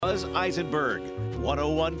Buzz Eisenberg,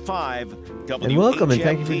 1015 WHMP. And welcome, and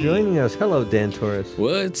thank you for joining us. Hello, Dan Torres.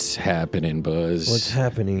 What's happening, Buzz? What's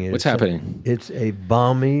happening? What's happening? It's a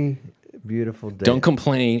balmy, beautiful day. Don't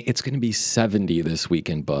complain. It's going to be 70 this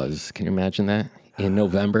weekend, Buzz. Can you imagine that? In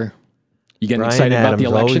November? You getting Brian excited about the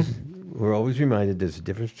Adams election? We're always reminded there's a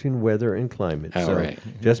difference between weather and climate. Oh, so right.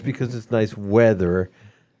 just because it's nice weather,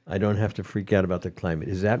 I don't have to freak out about the climate.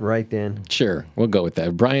 Is that right, Dan? Sure. We'll go with that.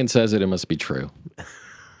 If Brian says it, it must be true.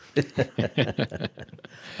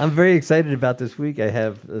 I'm very excited about this week. I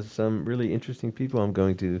have some really interesting people I'm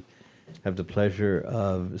going to have the pleasure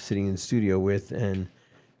of sitting in studio with and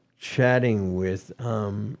chatting with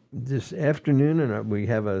this afternoon. And we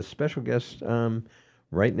have a special guest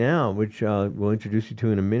right now, which we'll introduce you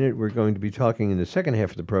to in a minute. We're going to be talking in the second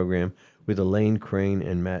half of the program with Elaine Crane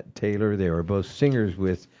and Matt Taylor. They are both singers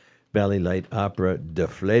with Valley Light Opera De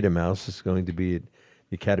Fledermaus. It's going to be at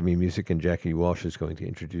the Academy of Music, and Jackie Walsh is going to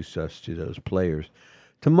introduce us to those players.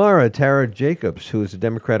 Tomorrow, Tara Jacobs, who is a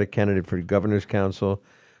Democratic candidate for the Governor's Council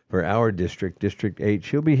for our district, District 8,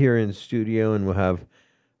 she'll be here in studio, and we'll have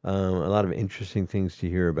a lot of interesting things to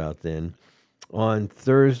hear about then. On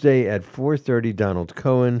Thursday at 4:30, Donald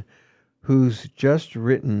Cohen, who's just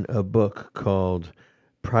written a book called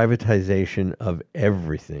Privatization of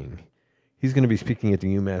Everything. He's going to be speaking at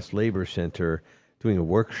the UMass Labor Center, doing a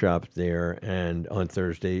workshop there, and on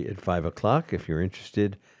Thursday at 5 o'clock, if you're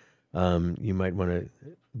interested, you might want to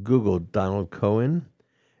Google Donald Cohen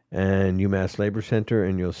and UMass Labor Center,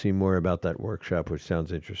 and you'll see more about that workshop, which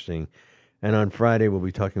sounds interesting. And on Friday, we'll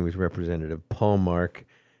be talking with Representative Paul Mark.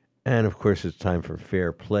 And, of course, it's time for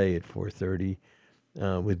Fair Play at 4:30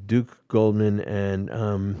 with Duke Goldman. And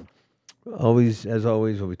as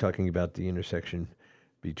always, we'll be talking about the intersection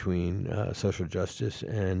between social justice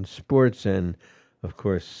and sports. And, of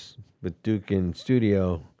course, with Duke in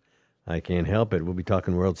studio, I can't help it. We'll be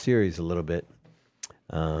talking World Series a little bit.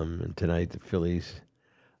 And tonight, the Phillies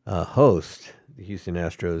host the Houston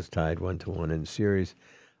Astros, tied 1-1 in the series.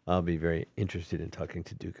 I'll be very interested in talking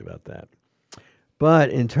to Duke about that.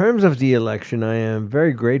 But in terms of the election, I am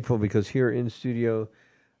very grateful because here in studio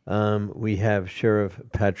we have Sheriff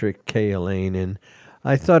Patrick K. Elaine, and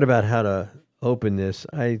I thought about how to open this.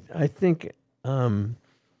 I think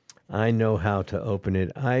I know how to open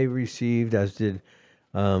it. I received, as did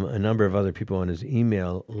a number of other people on his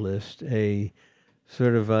email list, a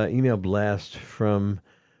sort of email blast from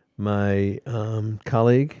my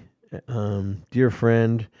colleague, dear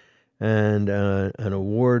friend, and an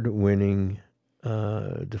award-winning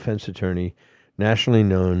defense attorney, nationally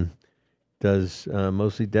known, does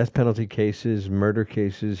mostly death penalty cases, murder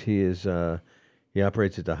cases. He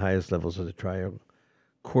operates at the highest levels of the trial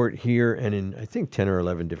court here and in, I think, 10 or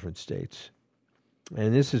 11 different states.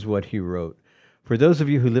 And this is what he wrote. For those of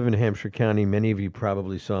you who live in Hampshire County, many of you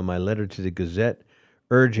probably saw my letter to the Gazette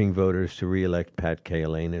urging voters to re-elect Pat K.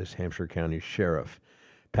 Elaine as Hampshire County Sheriff.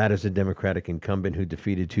 Pat is a Democratic incumbent who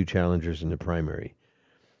defeated two challengers in the primary.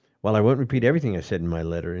 While I won't repeat everything I said in my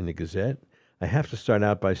letter in the Gazette, I have to start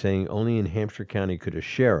out by saying only in Hampshire County could a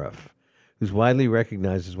sheriff, who's widely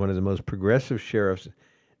recognized as one of the most progressive sheriffs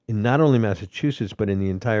in not only Massachusetts but in the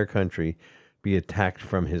entire country, be attacked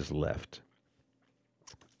from his left.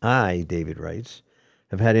 I, David writes,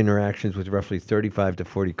 have had interactions with roughly 35 to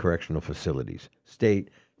 40 correctional facilities, state,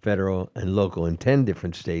 federal, and local in 10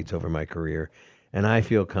 different states over my career, and I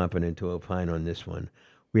feel competent to opine on this one.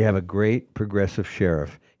 We have a great progressive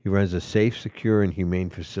sheriff. He runs a safe, secure, and humane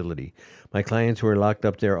facility. My clients who are locked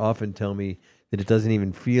up there often tell me that it doesn't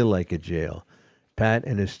even feel like a jail. Pat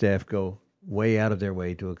and his staff go way out of their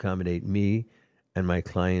way to accommodate me and my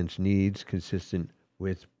clients' needs consistent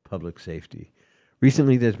with public safety.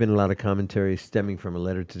 Recently, there's been a lot of commentary stemming from a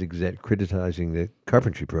letter to the Gazette criticizing the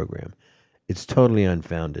carpentry program. It's totally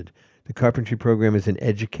unfounded. The carpentry program is an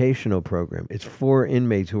educational program. It's for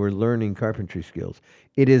inmates who are learning carpentry skills.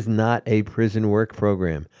 It is not a prison work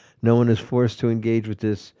program. No one is forced to engage with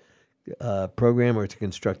this program or to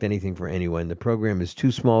construct anything for anyone. The program is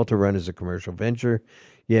too small to run as a commercial venture,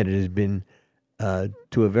 yet it has been,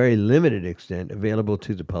 to a very limited extent, available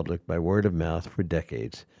to the public by word of mouth for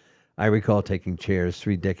decades. I recall taking chairs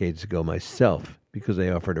 3 decades ago myself because they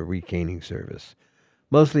offered a recaning service.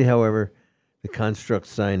 Mostly, however, the construct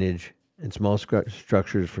signage and small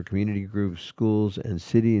structures for community groups, schools, and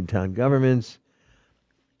city and town governments.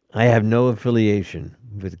 I have no affiliation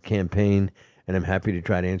with the campaign, and I'm happy to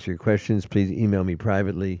try to answer your questions. Please email me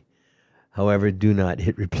privately. However, do not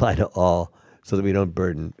hit reply to all so that we don't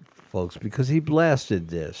burden folks, because he blasted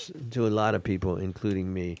this to a lot of people,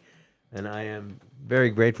 including me. And I am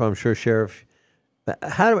very grateful. I'm sure, Sheriff,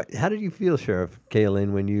 How did you feel, Sheriff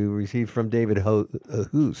Kalin, when you received from David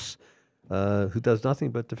Hoos, who does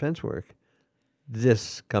nothing but defense work,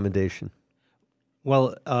 this commendation?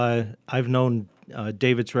 Well, I've known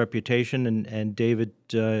David's reputation, and David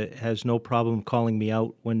has no problem calling me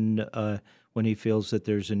out when he feels that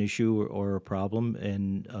there's an issue or a problem.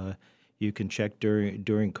 And you can check during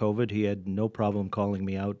COVID, he had no problem calling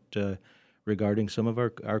me out regarding some of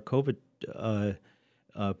our COVID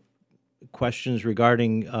questions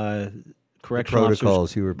regarding correctional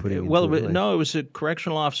protocols officers. you were putting into Well, place. no, it was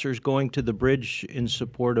correctional officers going to the bridge in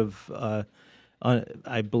support of.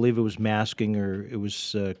 I believe it was masking, or it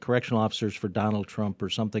was correctional officers for Donald Trump or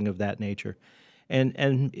something of that nature,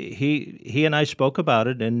 and he and I spoke about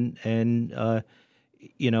it, and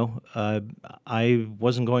I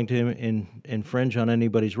wasn't going to infringe on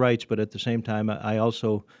anybody's rights, but at the same time, I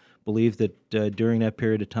also believe that during that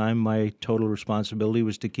period of time, my total responsibility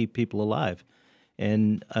was to keep people alive,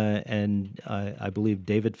 and I believe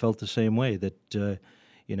David felt the same way, that.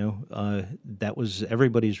 That was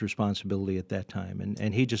everybody's responsibility at that time,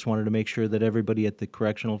 and he just wanted to make sure that everybody at the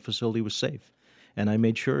correctional facility was safe, and I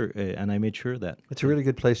made sure of that. It's a really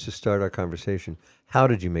good place to start our conversation. How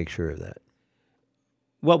did you make sure of that?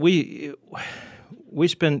 Well, we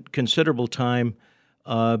spent considerable time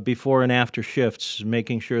before and after shifts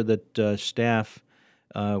making sure that staff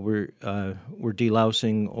were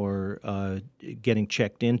delousing or getting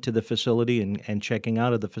checked into the facility and checking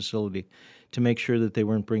out of the facility, to make sure that they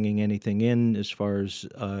weren't bringing anything in as far as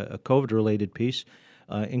a COVID-related piece,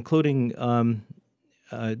 including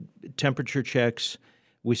temperature checks.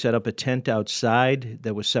 We set up a tent outside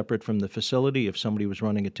that was separate from the facility. If somebody was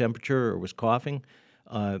running a temperature or was coughing,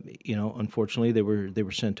 unfortunately they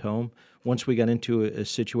were sent home. Once we got into a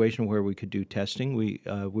situation where we could do testing, we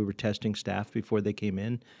were testing staff before they came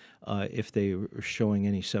in if they were showing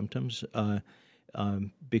any symptoms.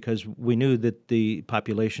 Because we knew that the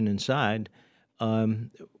population inside,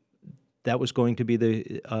 that was going to be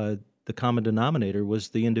the common denominator, was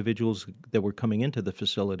the individuals that were coming into the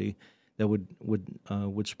facility that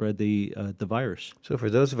would spread the virus. So for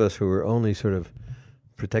those of us who were only sort of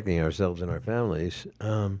protecting ourselves and our families,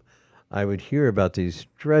 I would hear about these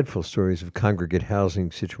dreadful stories of congregate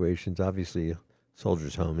housing situations. Obviously,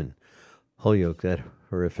 Soldiers' Home in Holyoke, that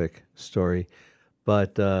horrific story.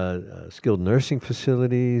 But skilled nursing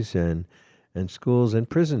facilities and schools and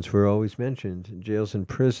prisons were always mentioned, jails and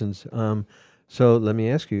prisons. So let me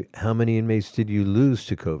ask you, how many inmates did you lose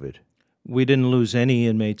to COVID? We didn't lose any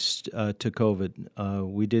inmates to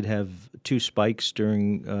COVID. We did have 2 spikes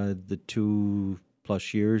during the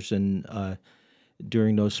 2+ years, and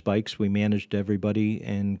during those spikes, we managed everybody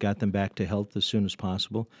and got them back to health as soon as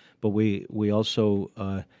possible. But we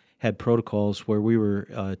also had protocols where we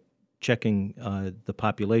were checking the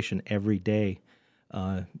population every day,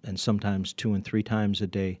 and sometimes 2 and 3 times a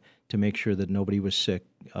day, to make sure that nobody was sick.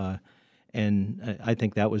 And I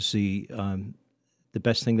think that was the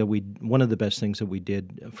best thing one of the best things that we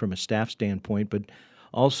did from a staff standpoint. But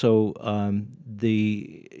also,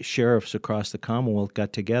 the sheriffs across the Commonwealth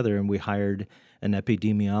got together and we hired an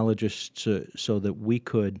epidemiologist so that we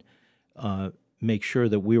could make sure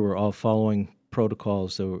that we were all following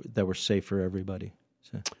protocols that were safe for everybody.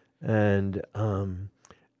 So. And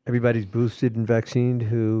everybody's boosted and vaccinated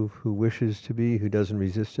who wishes to be, who doesn't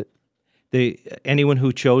resist it? Anyone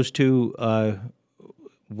who chose to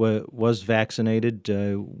was vaccinated.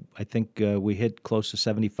 I think we hit close to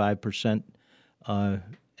 75%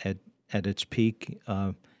 at its peak,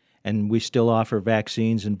 and we still offer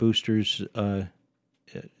vaccines and boosters at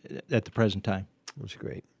the present time. That's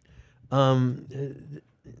great. I'm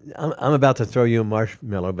about to throw you a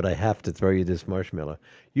marshmallow, but I have to throw you this marshmallow.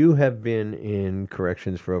 You have been in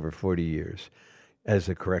corrections for over 40 years. As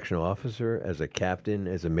a correctional officer, as a captain,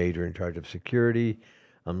 as a major in charge of security.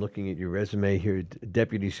 I'm looking at your resume here,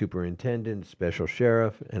 deputy superintendent, special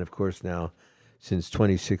sheriff, and of course now, since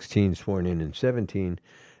 2016, sworn in 2017,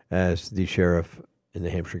 as the sheriff in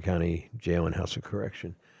the Hampshire County Jail and House of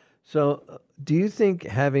Correction. So do you think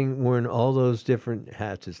having worn all those different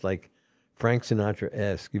hats, it's like Frank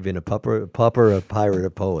Sinatra-esque, you've been a pauper, a pirate,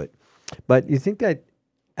 a poet, but you think that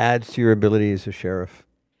adds to your ability as a sheriff?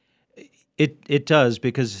 It does,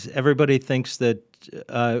 because everybody thinks that,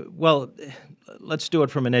 let's do it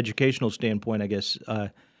from an educational standpoint, I guess.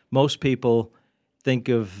 Most people think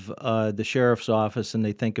of the sheriff's office and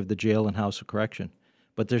they think of the jail and house of correction.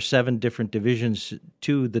 But there's 7 different divisions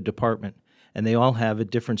to the department, and they all have a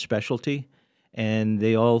different specialty, and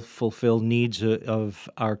they all fulfill needs of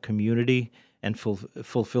our community and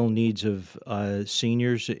fulfill needs of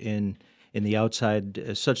seniors in the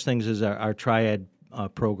outside, such things as our triad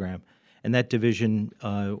program. and that division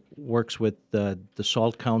works with the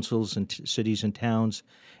SALT councils and cities and towns,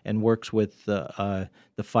 and works with the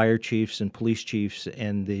fire chiefs and police chiefs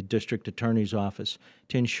and the district attorney's office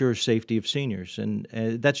to ensure safety of seniors. And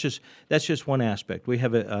that's just one aspect. We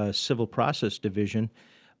have a civil process division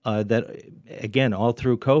that, again, all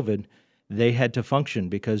through COVID, they had to function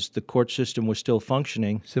because the court system was still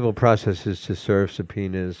functioning. Civil processes to serve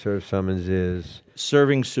subpoenas, serve summonses.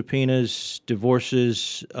 Serving subpoenas,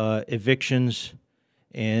 divorces, evictions,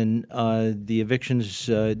 and the evictions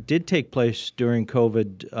did take place during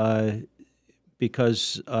COVID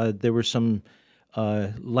because there were some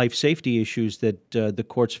life safety issues that the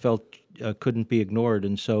courts felt couldn't be ignored,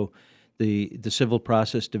 and so the civil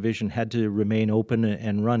process division had to remain open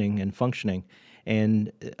and running and functioning.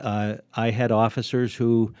 And I had officers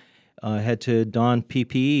who had to don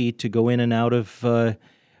PPE to go in and out of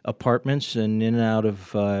apartments and in and out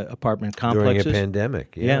of apartment complexes. During a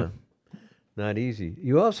pandemic, yeah. Not easy.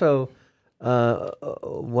 You also,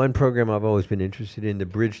 one program I've always been interested in, the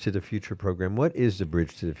Bridge to the Future program. What is the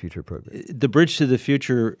Bridge to the Future program? The Bridge to the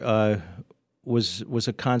Future was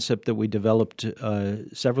a concept that we developed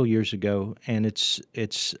several years ago, and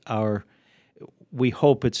it's our... We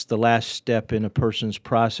hope it's the last step in a person's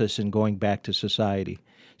process in going back to society.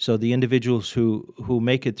 So the individuals who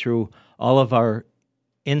make it through all of our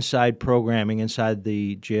inside programming inside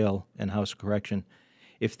the jail and house of correction,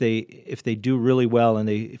 if they do really well and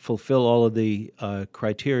they fulfill all of the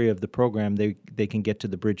criteria of the program, they can get to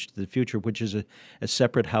the Bridge to the Future, which is a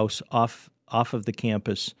separate house off of the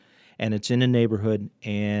campus, and it's in a neighborhood,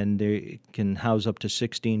 and they can house up to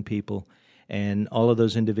 16 people. And all of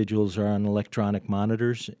those individuals are on electronic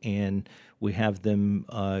monitors, and we have them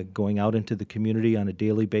going out into the community on a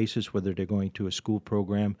daily basis, whether they're going to a school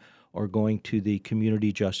program or going to the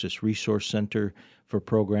Community Justice Resource Center for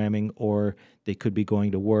programming, or they could be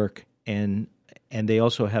going to work. And they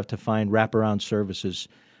also have to find wraparound services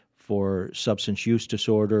for substance use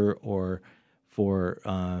disorder or for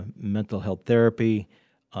mental health therapy.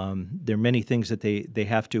 There are many things that they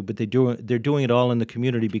have to, but they're doing it all in the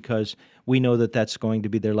community because we know that that's going to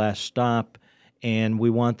be their last stop, and we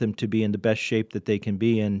want them to be in the best shape that they can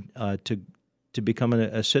be in to become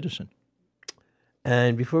a citizen.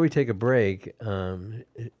 And before we take a break,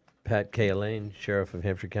 Pat Kahillane, Sheriff of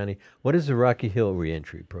Hampshire County, what is the Rocky Hill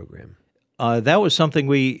Reentry Program? That was something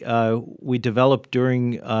we developed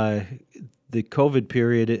during the COVID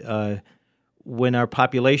period. When our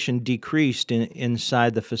population decreased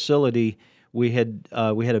inside the facility, we had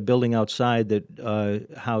a building outside that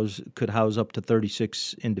could house up to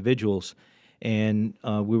 36 individuals, and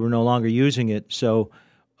we were no longer using it. So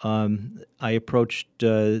I approached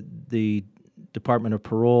the Department of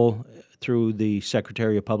Parole through the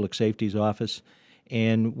Secretary of Public Safety's office,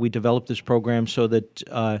 and we developed this program so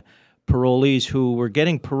that parolees who were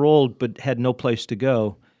getting paroled but had no place to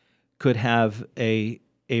go could have a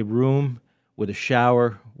room with a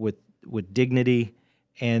shower, with dignity,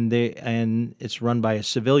 and it's run by a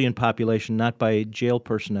civilian population, not by jail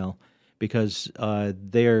personnel, because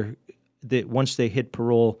once they hit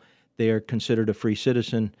parole, they are considered a free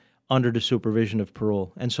citizen under the supervision of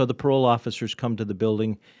parole. And so the parole officers come to the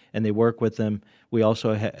building and they work with them. We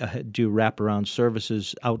also do wraparound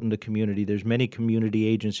services out in the community. There's many community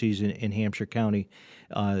agencies in Hampshire County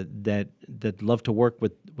that love to work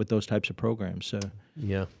with those types of programs. So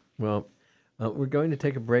yeah, well. We're going to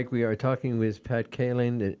take a break. We are talking with Pat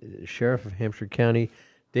Kahillane, the Sheriff of Hampshire County,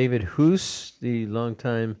 David Hoos, the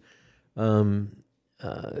longtime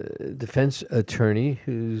defense attorney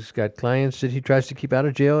who's got clients that he tries to keep out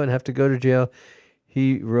of jail and have to go to jail.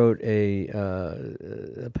 He wrote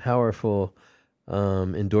a powerful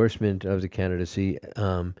endorsement of the candidacy.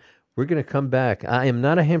 We're going to come back. I am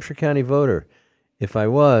not a Hampshire County voter. If I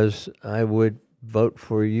was, I would vote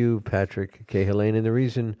for you, Patrick Kahillane, and the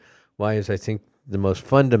reason why is I think the most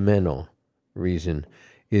fundamental reason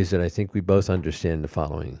is that I think we both understand the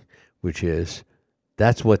following, which is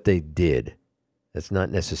that's what they did. That's not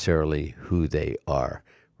necessarily who they are.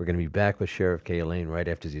 We're going to be back with Sheriff Kahillane right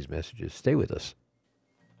after these messages. Stay with us.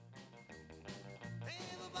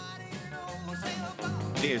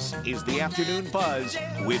 This is the Afternoon Buzz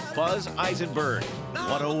with Buzz Eisenberg,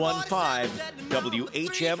 101.5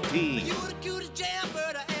 WHMP.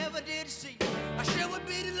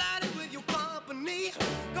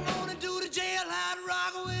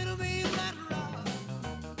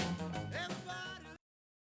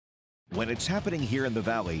 When it's happening here in the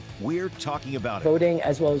Valley, we're talking about it. Voting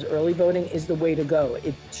as well as early voting is the way to go.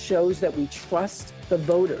 It shows that we trust the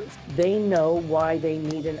voters. They know why they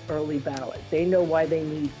need an early ballot. They know why they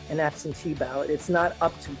need an absentee ballot. It's not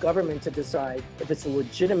up to government to decide if it's a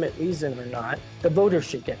legitimate reason or not. The voters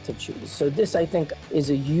should get to choose. So this, I think, is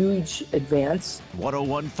a huge advance.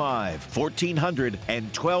 1015, 1400, and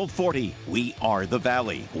 1240. We are the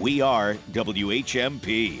Valley. We are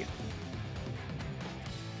WHMP.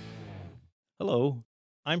 Hello,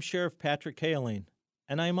 I'm Sheriff Patrick Kaline,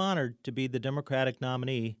 and I'm honored to be the Democratic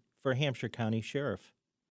nominee for Hampshire County Sheriff.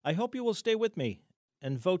 I hope you will stay with me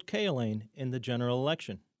and vote Kaline in the general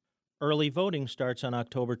election. Early voting starts on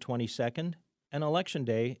October 22nd, and Election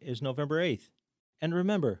Day is November 8th. And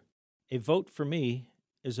remember, a vote for me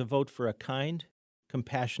is a vote for a kind,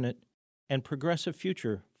 compassionate, and progressive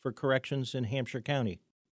future for corrections in Hampshire County.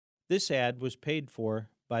 This ad was paid for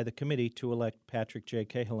by the committee to elect Patrick J.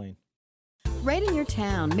 Kaline. Right in your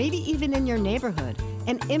town, maybe even in your neighborhood,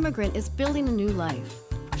 an immigrant is building a new life,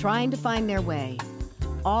 trying to find their way,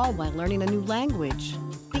 all while learning a new language.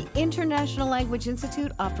 The International Language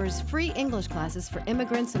Institute offers free English classes for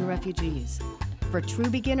immigrants and refugees, for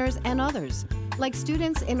true beginners and others, like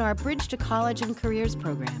students in our Bridge to College and Careers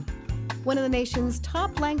program. One of the nation's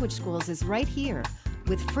top language schools is right here,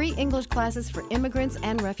 with free English classes for immigrants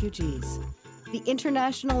and refugees. The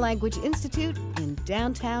International Language Institute in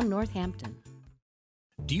downtown Northampton.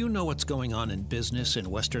 Do you know what's going on in business in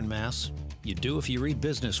Western Mass? You do if you read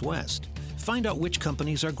Business West. Find out which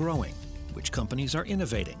companies are growing, which companies are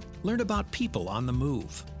innovating. Learn about people on the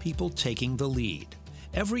move, people taking the lead.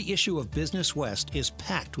 Every issue of Business West is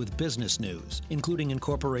packed with business news, including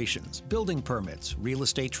incorporations, building permits, real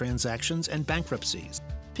estate transactions, and bankruptcies.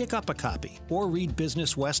 Pick up a copy or read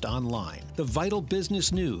Business West online. The vital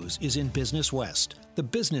business news is in Business West, the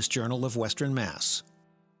business journal of Western Mass.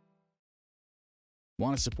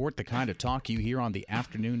 Want to support the kind of talk you hear on the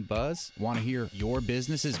Afternoon Buzz? Want to hear your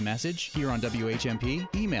business's message here on WHMP?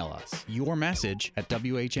 Email us your message at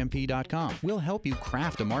WHMP.com. We'll help you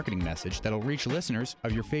craft a marketing message that'll reach listeners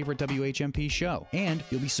of your favorite WHMP show. And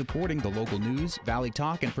you'll be supporting the local news, Valley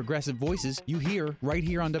Talk, and progressive voices you hear right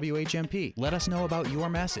here on WHMP. Let us know about your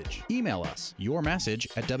message. Email us your message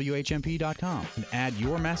at WHMP.com and add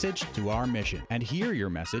your message to our mission. And hear your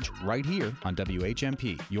message right here on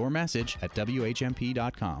WHMP. Your message at WHMP.com.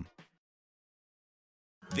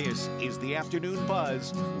 This is the Afternoon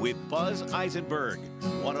Buzz with Buzz Eisenberg,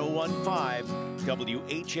 1015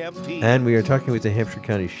 WHMP. And we are talking with the Hampshire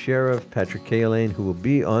County Sheriff, Patrick Kaline, who will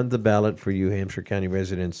be on the ballot for you Hampshire County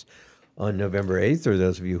residents on November 8th, or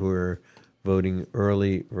those of you who are voting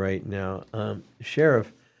early right now.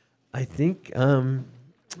 Sheriff, I think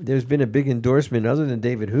there's been a big endorsement, other than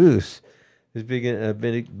David Hoos. There's been a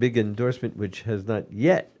big endorsement which has not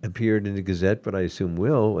yet appeared in the Gazette, but I assume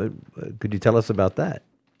will. Could you tell us about that?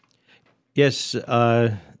 Yes,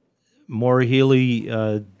 Maura Healey,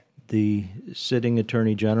 the sitting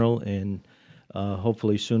Attorney General and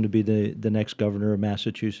hopefully soon to be the next governor of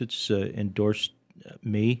Massachusetts, endorsed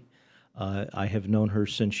me. I have known her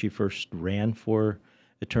since she first ran for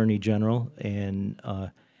Attorney General and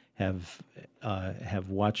have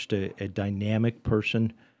watched a dynamic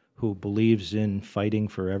person who believes in fighting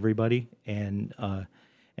for everybody, and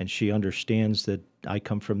she understands that I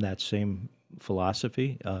come from that same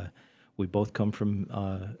philosophy. We both come from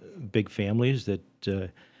big families that,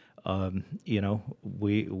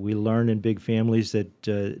 we learn in big families that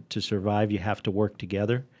to survive you have to work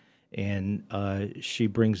together, and she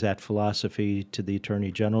brings that philosophy to the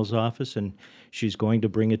Attorney General's office, and she's going to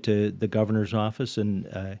bring it to the governor's office,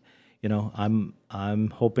 and I'm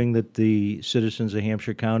hoping that the citizens of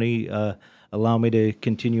Hampshire County allow me to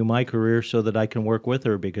continue my career so that I can work with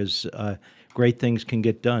her, because great things can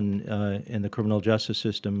get done in the criminal justice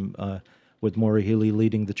system with Maura Healey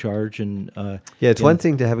leading the charge. And it's one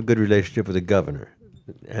thing to have a good relationship with the governor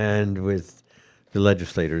and with the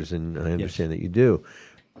legislators, and I understand that you do.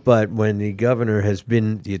 But when the governor has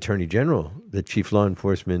been the Attorney General, the chief law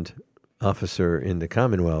enforcement officer in the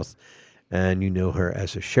Commonwealth, and you know her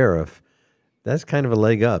as a sheriff, that's kind of a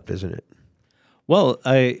leg up, isn't it? Well,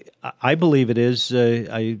 I believe it is.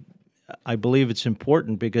 I believe it's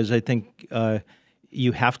important because I think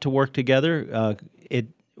you have to work together.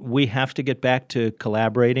 We have to get back to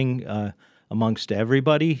collaborating amongst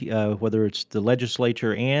everybody, whether it's the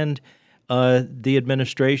legislature and the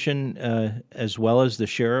administration, as well as the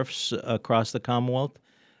sheriffs across the Commonwealth.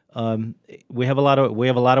 We have a lot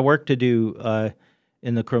of work to do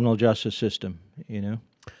in the criminal justice system,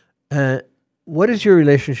 What is your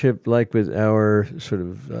relationship like with our sort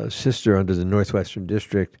of sister under the Northwestern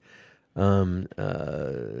District, Sheriff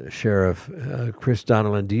Chris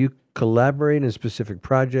Donnellan. Do you collaborate in specific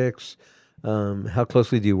projects? How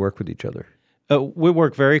closely do you work with each other? We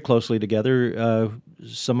work very closely together.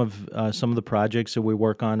 Some of the projects that we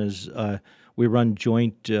work on is we run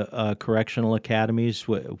joint correctional academies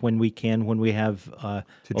when we can, when we have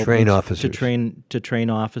to train officers, to train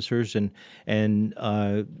officers, and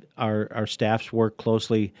our staffs work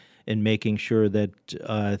closely in making sure that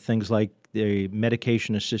things like the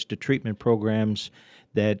medication-assisted treatment programs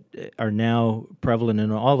that are now prevalent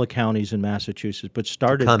in all the counties in Massachusetts, but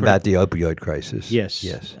started to combat the opioid crisis. Yes,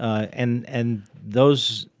 yes, and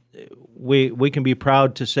those we can be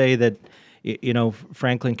proud to say that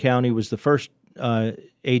Franklin County was the first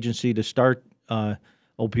agency to start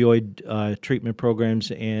opioid treatment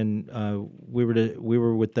programs, and we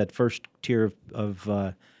were with that first tier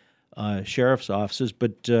of sheriff's offices,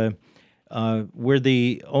 but we're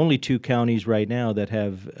the only two counties right now that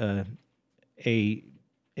have a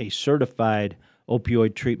certified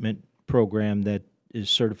opioid treatment program that is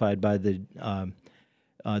certified by the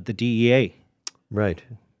DEA. Right.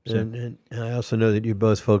 So. And I also know that you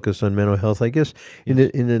both focus on mental health. I guess in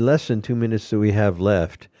the less than 2 minutes that we have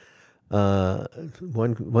left,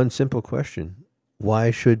 one simple question: why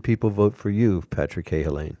should people vote for you, Patrick K.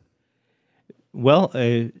 Helane? Well,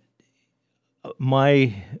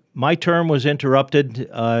 my term was interrupted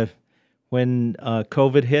when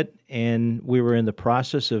COVID hit, and we were in the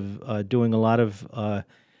process of doing a lot of,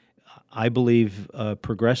 I believe,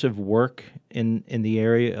 progressive work in the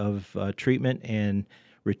area of treatment and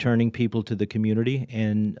returning people to the community.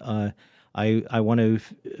 And I want to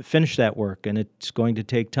finish that work, and it's going to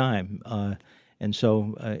take time. And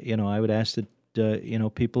so, I would ask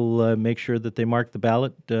that people make sure that they mark the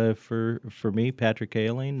ballot for me, Patrick K.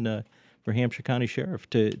 Helane, for Hampshire County Sheriff,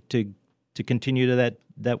 to continue to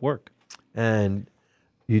that work. And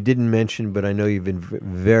you didn't mention, but I know you've been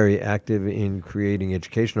very active in creating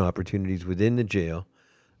educational opportunities within the jail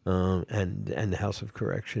and the House of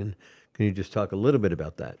Correction. Can you just talk a little bit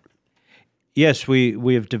about that? Yes,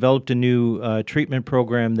 we have developed a new treatment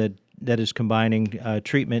program that is combining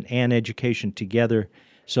treatment and education together.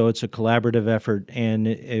 So it's a collaborative effort, and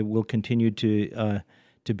it will continue to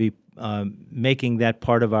be making that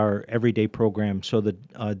part of our everyday program, so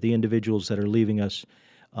that the individuals that are leaving us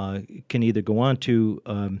can either go on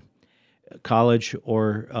to college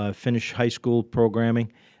or finish high school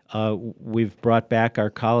programming. We've brought back our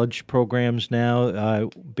college programs now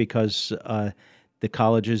because the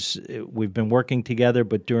colleges, we've been working together,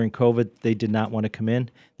 but during COVID, they did not want to come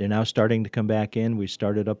in. They're now starting to come back in. We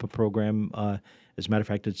started up a program. As a matter of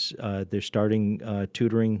fact, they're starting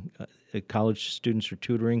tutoring. College students are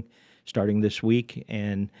tutoring starting this week,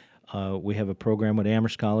 and we have a program with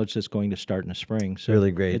Amherst College that's going to start in the spring. So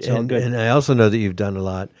really great. It's all good. And I also know that you've done a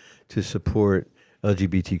lot to support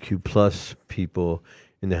LGBTQ plus people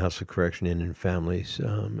in the House of Correction and in families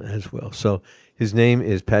as well. So his name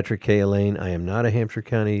is Patrick K. Helane. I am not a Hampshire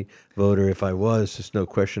County voter. If I was, there's no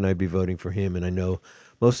question I'd be voting for him. And I know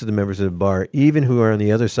most of the members of the bar, even who are on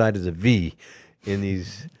the other side of the V in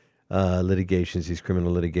these litigations, these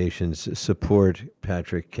criminal litigations, support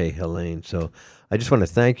Patrick K. Helane. So I just want to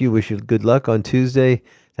thank you. Wish you good luck on Tuesday.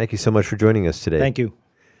 Thank you so much for joining us today. Thank you.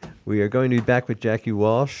 We are going to be back with Jackie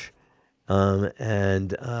Walsh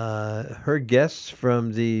and her guests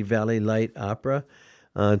from the Valley Light Opera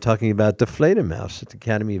talking about the Fledermaus at the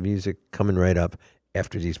Academy of Music, coming right up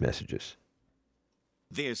after these messages.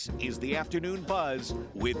 This is the Afternoon Buzz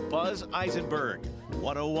with Buzz Eisenberg,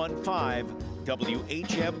 101.5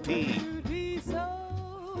 WHMP. It'd be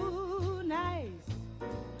so nice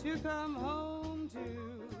to come home to.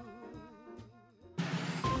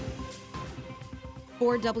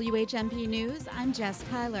 For WHMP News, I'm Jess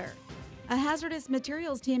Tyler. A hazardous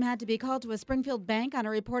materials team had to be called to a Springfield bank on a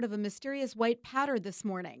report of a mysterious white powder this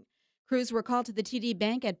morning. Crews were called to the TD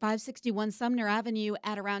Bank at 561 Sumner Avenue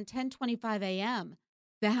at around 10:25 a.m.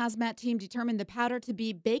 The hazmat team determined the powder to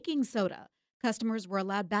be baking soda. Customers were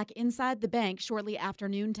allowed back inside the bank shortly after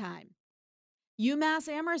noontime. UMass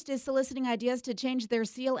Amherst is soliciting ideas to change their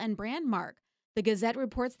seal and brand mark. The Gazette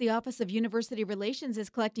reports the Office of University Relations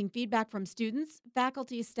is collecting feedback from students,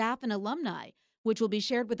 faculty, staff, and alumni, which will be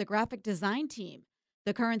shared with the graphic design team.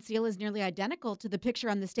 The current seal is nearly identical to the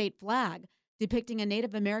picture on the state flag, depicting a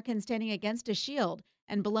Native American standing against a shield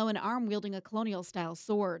and below an arm wielding a colonial-style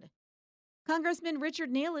sword. Congressman Richard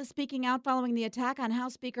Neal is speaking out following the attack on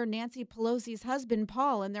House Speaker Nancy Pelosi's husband,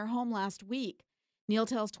 Paul, in their home last week. Neal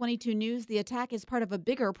tells 22 News the attack is part of a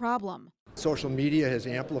bigger problem. Social media has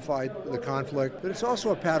amplified the conflict, but it's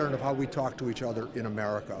also a pattern of how we talk to each other in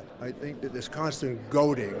America. I think that this constant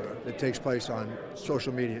goading that takes place on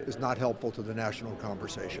social media is not helpful to the national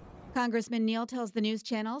conversation. Congressman Neal tells the news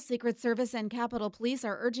channel Secret Service and Capitol Police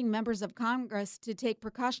are urging members of Congress to take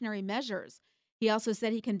precautionary measures. He also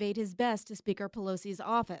said he conveyed his best to Speaker Pelosi's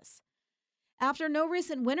office. After no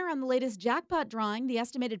recent winner on the latest jackpot drawing, the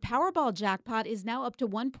estimated Powerball jackpot is now up to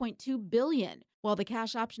 $1.2 billion, while the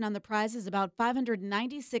cash option on the prize is about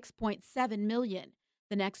 $596.7 million.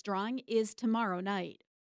 The next drawing is tomorrow night.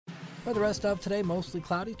 For the rest of today, mostly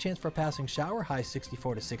cloudy, chance for a passing shower, high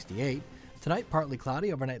 64 to 68. Tonight, partly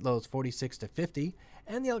cloudy, overnight lows 46 to 50.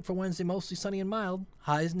 And the outlook for Wednesday, mostly sunny and mild,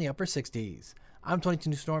 highs in the upper 60s. I'm 22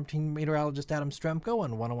 News Storm Team Meteorologist Adam Stremko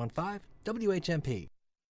on 101.5 WHMP.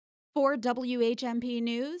 For WHMP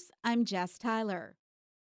News, I'm Jess Tyler.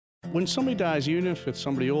 When somebody dies, even if it's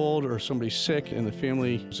somebody old or somebody sick and the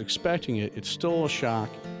family is expecting it, it's still a shock.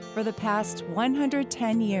 For the past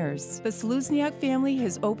 110 years, the Seluzniak family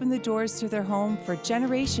has opened the doors to their home for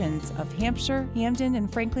generations of Hampshire, Hamden,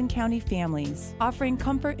 and Franklin County families, offering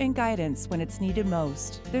comfort and guidance when it's needed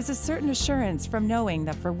most. There's a certain assurance from knowing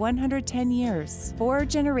that for 110 years, 4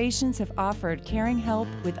 generations have offered caring help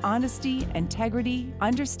with honesty, integrity,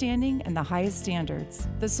 understanding, and the highest standards.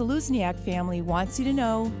 The Seluzniak family wants you to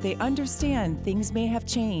know they understand things may have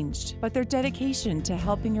changed, but their dedication to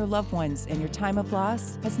helping your loved ones in your time of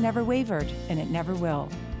loss has never wavered, and it never will.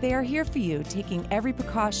 They are here for you, taking every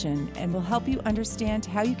precaution, and will help you understand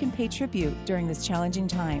how you can pay tribute during this challenging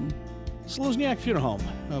time. Seluzniak Funeral Home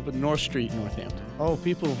up at North Street, Northampton. Oh,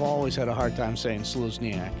 people have always had a hard time saying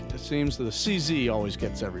Seluzniak. It seems that the CZ always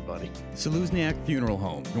gets everybody. Seluzniak Funeral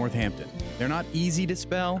Home, Northampton. They're not easy to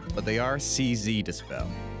spell, but they are CZ to spell.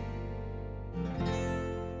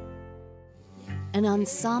 An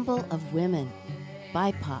ensemble of women,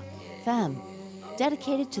 BIPOC, femme,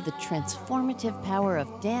 dedicated to the transformative power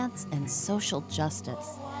of dance and social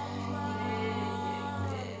justice.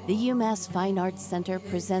 The UMass Fine Arts Center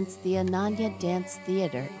presents the Ananya Dance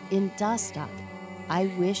Theater in Dostok, I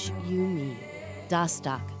Wish You Me.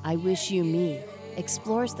 Dostok, I Wish You Me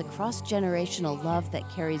explores the cross-generational love that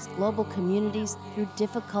carries global communities through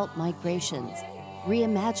difficult migrations,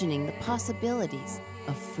 reimagining the possibilities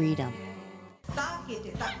of freedom.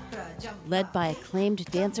 Led by acclaimed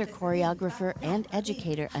dancer, choreographer, and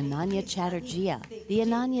educator Ananya Chatterjee, the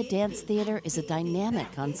Ananya Dance Theater is a dynamic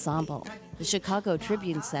ensemble. The Chicago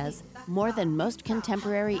Tribune says, more than most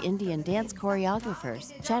contemporary Indian dance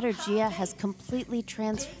choreographers, Chatterjee has completely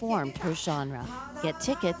transformed her genre. Get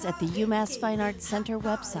tickets at the UMass Fine Arts Center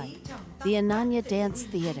website. The Ananya Dance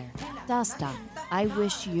Theater, Dostok, I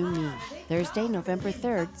Wish You Me. Thursday, November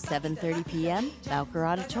 3rd, 7:30 p.m., Bowker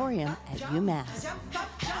Auditorium at UMass.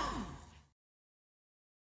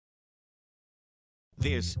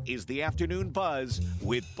 This is the Afternoon Buzz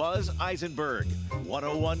with Buzz Eisenberg,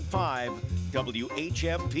 101.5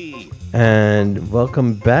 WHMP. And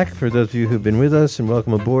welcome back for those of you who've been with us, and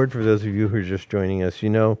welcome aboard for those of you who are just joining us. You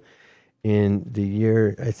know, in the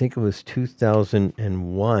year, I think it was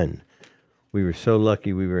 2001, we were so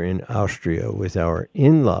lucky we were in Austria with our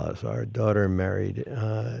in-laws. Our daughter married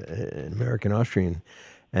an American Austrian.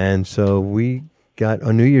 And so we got,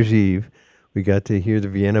 on New Year's Eve, we got to hear the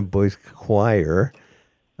Vienna Boys Choir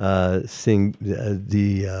sing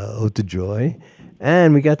the Ode to Joy.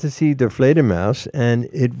 And we got to see Der Fledermaus, and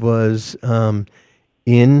it was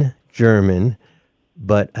in German,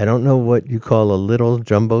 but I don't know what you call a little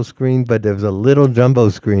jumbo screen, but there was a little jumbo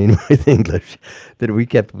screen with English that we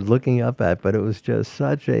kept looking up at, but it was just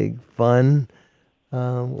such a fun,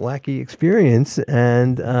 wacky experience.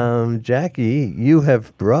 And Jackie, you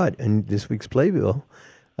have brought in this week's Playbill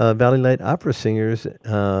Valley Light Opera singers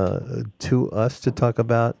to us to talk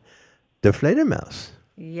about Der Fledermaus.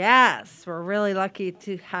 Yes, we're really lucky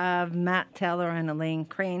to have Matt Taylor and Elaine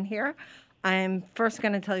Crane here. I'm first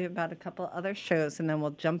going to tell you about a couple other shows, and then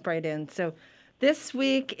we'll jump right in. So this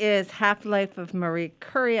week is Half-Life of Marie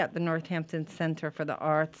Curie at the Northampton Center for the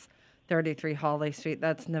Arts, 33 Hawley Street.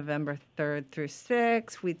 That's November 3rd through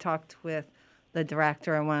 6th. We talked with the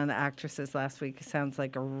director and one of the actresses last week. It sounds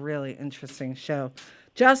like a really interesting show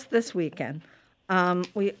just this weekend.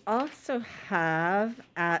 We also have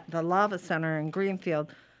at the Lava Center in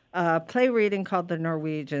Greenfield a play reading called The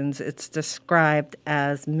Norwegians. It's described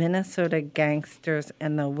as Minnesota gangsters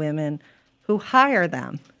and the women who hire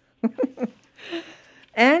them.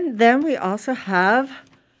 And then we also have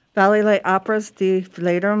Valley Light Opera's Die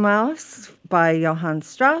Fledermaus by Johann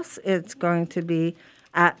Strauss. It's going to be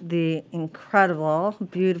at the incredible,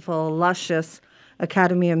 beautiful, luscious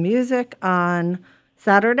Academy of Music on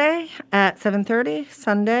Saturday at 7:30,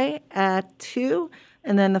 Sunday at 2,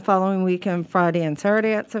 and then the following weekend, Friday and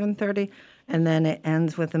Saturday at 7:30, and then it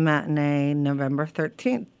ends with a matinee November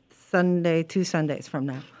 13th, Sunday, 2 Sundays from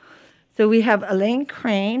now. So we have Elaine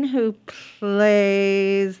Crane, who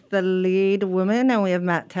plays the lead woman, and we have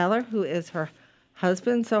Matt Teller, who is her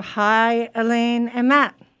husband. So hi, Elaine and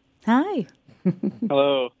Matt. Hi.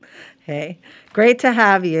 Hello. Hey, great to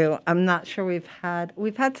have you. I'm not sure we've had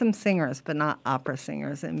some singers, but not opera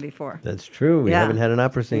singers in before. That's true. We haven't had an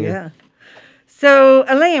opera singer. Yeah. So,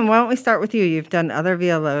 Elaine, why don't we start with you? You've done other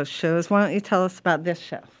VLO shows. Why don't you tell us about this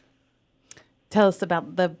show? Tell us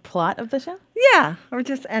about the plot of the show? Yeah, or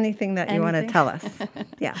just anything that you want to tell us.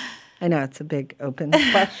 Yeah. I know it's a big open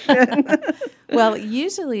question. Well,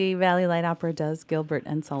 usually Valley Light Opera does Gilbert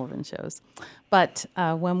and Sullivan shows. But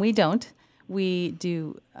when we don't, we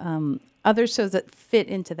do other shows that fit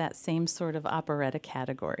into that same sort of operetta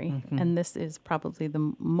category. Mm-hmm. And this is probably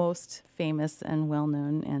the most famous and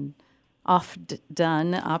well-known and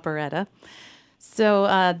oft-done operetta.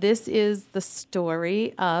 So this is the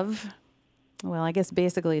story of, well, I guess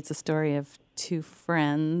basically it's a story of two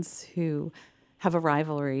friends who have a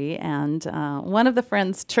rivalry, and one of the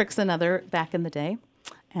friends tricks another back in the day.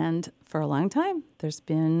 And for a long time, there's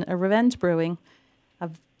been a revenge brewing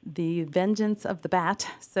of the vengeance of the bat.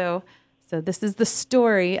 So this is the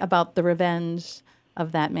story about the revenge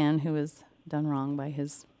of that man who was done wrong by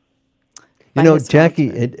his. You know,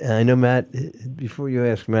 Jackie, I know Matt, before you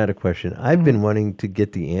ask Matt a question, I've been wanting to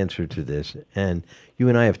get the answer to this, and you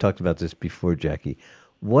and I have talked about this before, Jackie.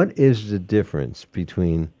 What is the difference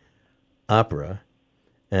between opera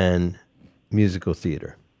and musical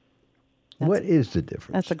theater? What is the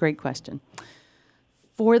difference? That's a great question.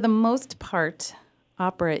 For the most part,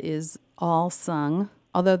 opera is all sung,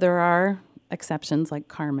 although there are exceptions like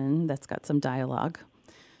Carmen that's got some dialogue.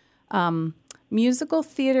 Musical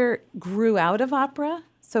theater grew out of opera.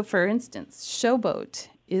 So, for instance, Showboat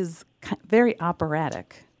is very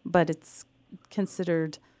operatic, but it's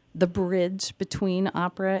considered the bridge between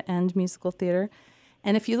opera and musical theater.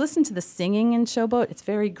 And if you listen to the singing in Showboat, it's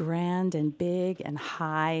very grand and big and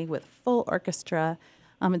high with full orchestra.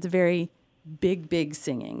 It's very big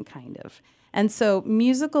singing, kind of. And so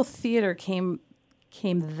musical theater came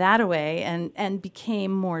that way and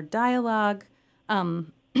became more dialogue,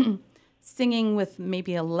 singing with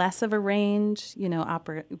maybe a less of a range. You know,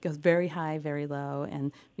 opera goes very high, very low,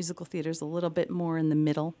 and musical theater's a little bit more in the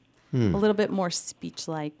middle, a little bit more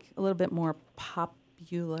speech-like, a little bit more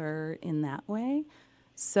popular in that way.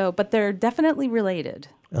 So, but they're definitely related.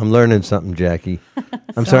 I'm learning something, Jackie.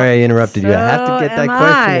 I'm sorry I interrupted you. I have to get that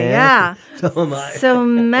question answered. Yeah. So am I. So,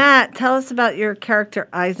 Matt, tell us about your character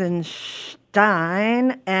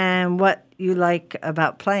Eisenstein and what you like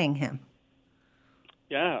about playing him.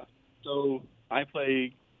 Yeah. So I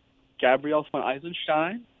play Gabriel von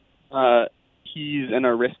Eisenstein. He's an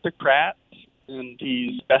aristocrat, and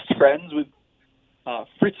he's best friends with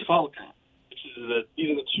Fritz Falke. These are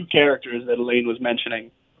the two characters that Elaine was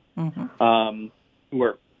mentioning, who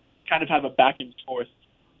are kind of have a back and forth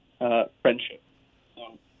friendship.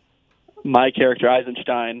 So my character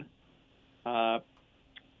Eisenstein kind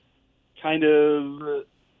of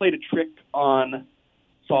played a trick on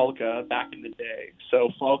Falke back in the day.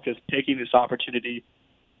 So Falke is taking this opportunity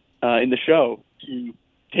in the show to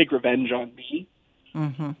take revenge on me.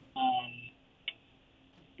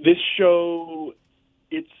 This show,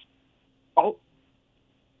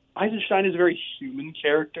 Eisenstein is a very human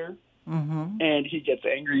character, and he gets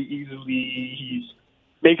angry easily. He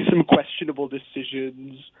makes some questionable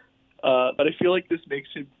decisions, but I feel like this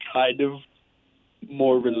makes him kind of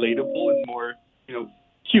more relatable and more,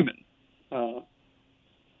 human. But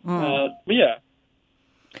yeah,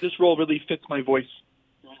 this role really fits my voice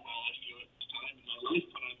very well. I feel it's time in my life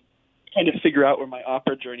when I'm trying to figure out where my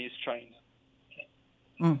opera journey is trying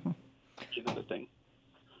to get the thing.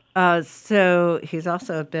 So he's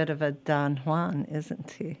also a bit of a Don Juan,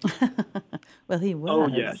 isn't he? Well, he was. Oh,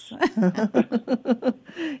 yes.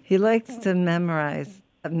 He likes to mesmerize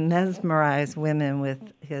women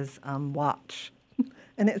with his watch,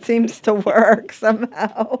 and it seems to work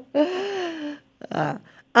somehow.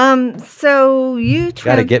 So you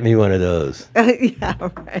got to get me one of those. Yeah,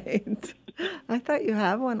 right. I thought you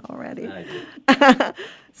have one already. I did.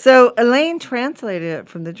 So Elaine translated it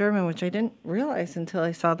from the German, which I didn't realize until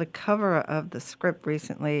I saw the cover of the script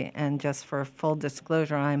recently. And just for full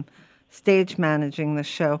disclosure, I'm stage managing the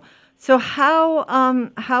show. So how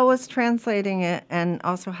was translating it, and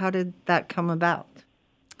also how did that come about?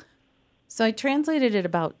 So I translated it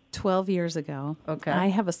about 12 years ago. Okay. I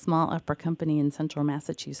have a small opera company in central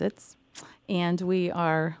Massachusetts, and we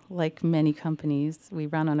are, like many companies, we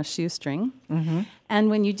run on a shoestring. Mm-hmm.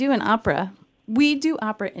 And when you do an opera, we do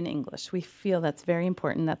opera in English. We feel that's very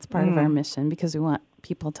important. That's part of our mission because we want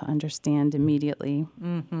people to understand immediately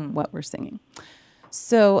what we're singing.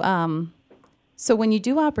 So, so when you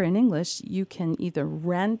do opera in English, you can either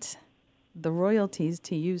rent the royalties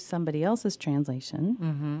to use somebody else's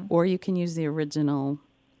translation, or you can use the original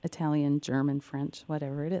Italian, German, French,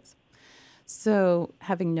 whatever it is. So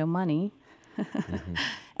having no money,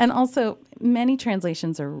 and also many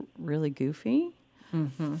translations are really goofy.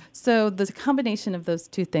 So the combination of those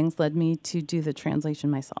two things led me to do the translation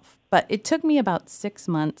myself. But it took me about 6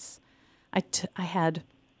 months. I had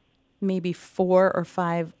maybe 4 or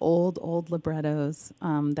 5 old librettos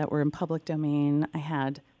that were in public domain. I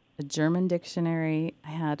had a German dictionary. I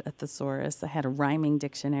had a thesaurus. I had a rhyming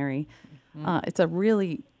dictionary.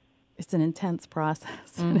 It's an intense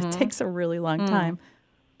process, and it takes a really long time.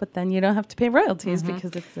 But then you don't have to pay royalties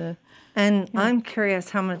because it's a... And I'm curious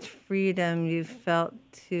how much freedom you felt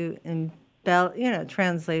to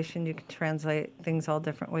translation, you can translate things all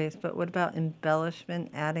different ways, but what about embellishment,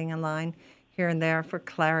 adding a line here and there for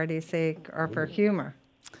clarity's sake or for humor?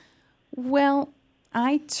 Well,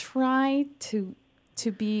 I try to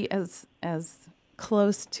be as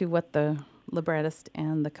close to what the librettist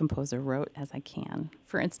and the composer wrote as I can.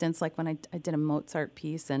 For instance, like when I did a Mozart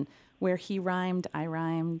piece, and where he rhymed, I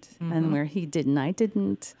rhymed, and where he didn't, I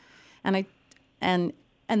didn't. And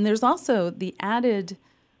there's also the added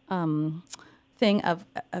thing of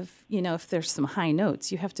if there's some high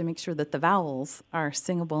notes, you have to make sure that the vowels are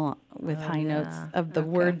singable with high notes of the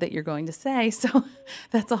word that you're going to say. So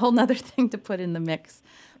that's a whole nother thing to put in the mix.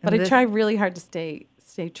 But I try really hard to stay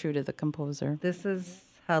true to the composer. This is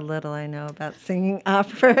how little I know about singing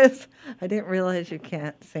operas. I didn't realize you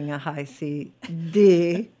can't sing a high C,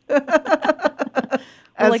 D,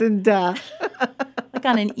 as in da. Like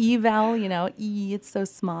on an E vowel, E, it's so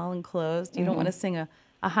small and closed. You don't want to sing a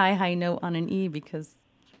high note on an E because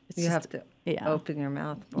you have to open your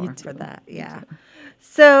mouth more for that. Yeah. You do.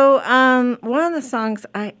 So one of the songs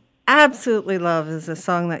I absolutely love is a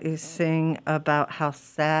song that you sing about how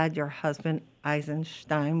sad your husband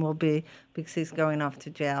Eisenstein will be because he's going off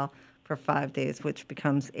to jail for 5 days, which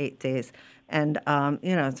becomes 8 days. And,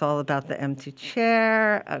 it's all about the empty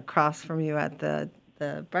chair across from you at the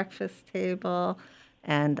breakfast table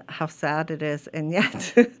and how sad it is. And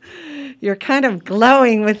yet you're kind of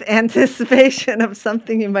glowing with anticipation of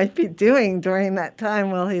something you might be doing during that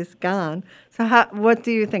time while he's gone. So what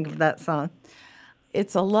do you think of that song?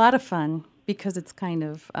 It's a lot of fun because it's kind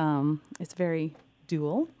of, it's very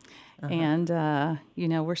dual. And,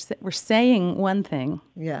 we're saying one thing.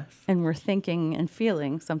 Yes. And we're thinking and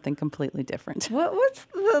feeling something completely different. What's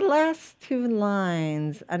the last 2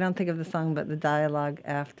 lines? I don't think of the song, but the dialogue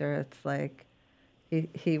after. It's like,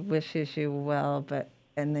 he wishes you well,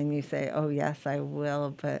 and then you say, oh, yes, I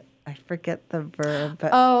will, but I forget the verb.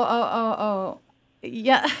 But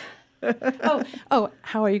Yeah.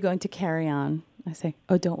 How are you going to carry on? I say,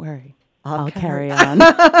 oh, don't worry. I'll carry on.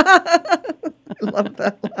 Love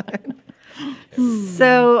that line.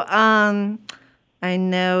 So I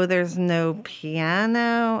know there's no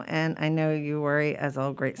piano, and I know you worry, as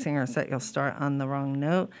all great singers, that you'll start on the wrong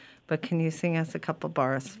note. But can you sing us a couple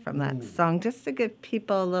bars from that song just to give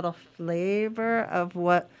people a little flavor of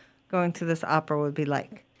what going to this opera would be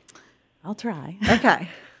like? I'll try. Okay.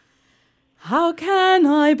 How can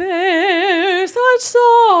I bear such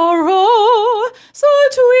sorrow,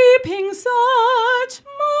 such weeping, such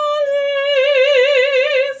malice?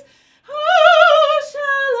 How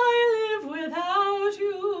shall I live without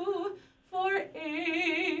you for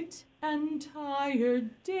 8 entire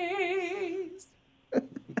days?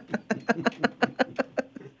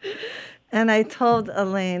 And I told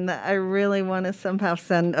Elaine that I really want to somehow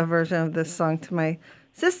send a version of this song to my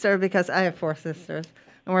sister because I have 4 sisters,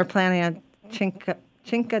 and we're planning a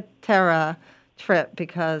Cinque Terre trip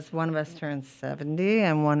because one of us turns 70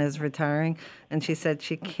 and one is retiring, and she said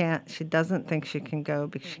she doesn't think she can go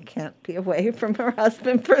because she can't be away from her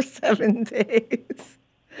husband for 7 days.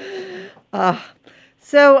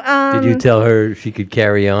 Did you tell her she could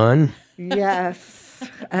carry on? Yes,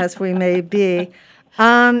 as we may be.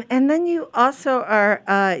 And then you also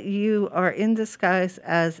are in disguise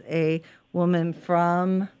as a woman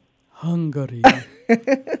from Hungary.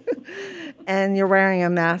 And you're wearing a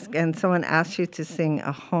mask, and someone asked you to sing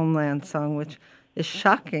a homeland song, which is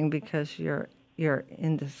shocking because you're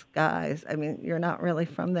in disguise. I mean, you're not really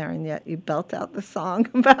from there, and yet you belt out the song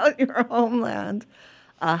about your homeland.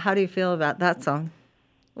 How do you feel about that song?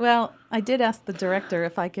 Well, I did ask the director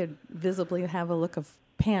if I could visibly have a look of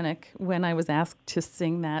panic when I was asked to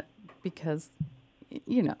sing that because,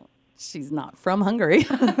 you know, she's not from Hungary.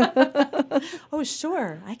 Oh,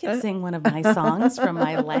 sure. I could sing one of my songs from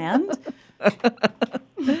my land.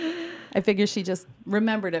 I figure she just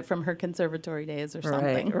remembered it from her conservatory days or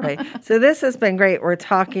something. Right. So this has been great. We're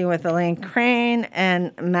talking with Elaine Crane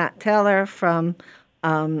and Matt Taylor from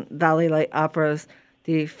Valley Light Opera's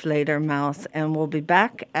Die Fledermaus, and we'll be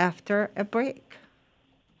back after a break.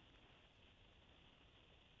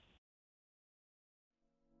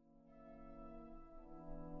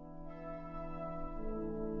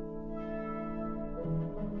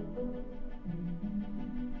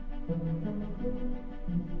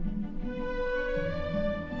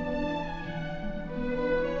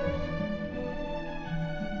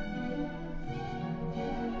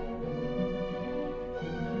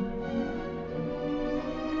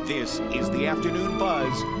 This is the Afternoon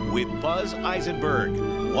Buzz with Buzz Eisenberg,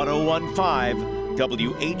 1015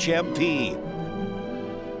 WHMP.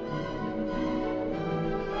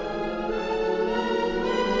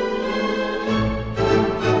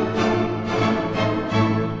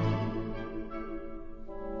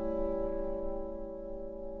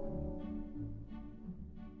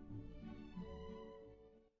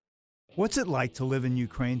 What's it like to live in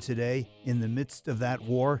Ukraine today in the midst of that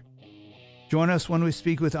war? Join us when we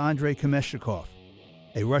speak with Andrei Kameshnikov,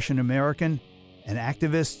 a Russian-American, an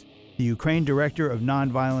activist, the Ukraine director of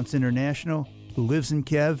Nonviolence International, who lives in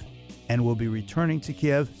Kiev and will be returning to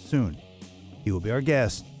Kiev soon. He will be our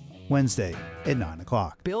guest Wednesday at 9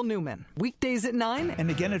 o'clock. Bill Newman, weekdays at 9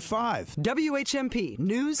 and again at 5. WHMP,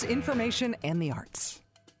 news, information, and the arts.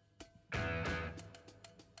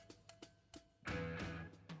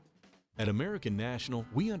 At American National,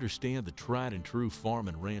 we understand the tried and true farm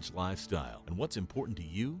and ranch lifestyle, and what's important to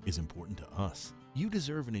you is important to us. You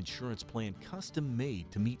deserve an insurance plan custom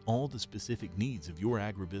made to meet all the specific needs of your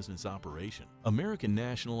agribusiness operation. American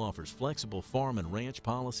National offers flexible farm and ranch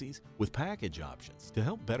policies with package options to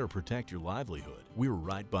help better protect your livelihood. We're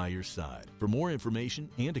right by your side. For more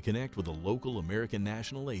information and to connect with a local American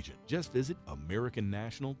National agent, just visit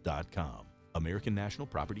AmericanNational.com. American National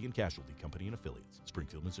Property and Casualty Company and Affiliates,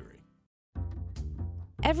 Springfield, Missouri.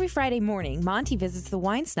 Every Friday morning, Monty visits the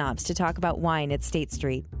Wine Snobs to talk about wine at State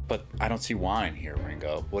Street. But I don't see wine here,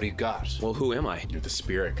 Ringo. What do you got? Well, who am I? You're the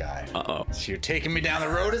spirit guy. Uh-oh. So you're taking me down the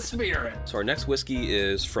road of spirit. So our next whiskey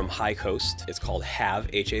is from High Coast. It's called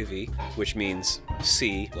Have, H-A-V, which means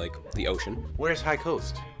sea, like the ocean. Where's High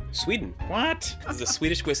Coast? Sweden. What? This is a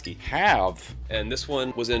Swedish whiskey. Have. And this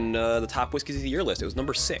one was in the top whiskeys of the year list. It was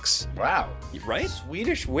number 6. Wow. Right?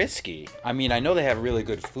 Swedish whiskey. I mean, I know they have really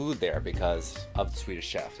good food there because of the Swedish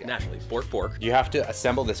chef. Yeah. Naturally. Pork. You have to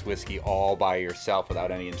assemble this whiskey all by yourself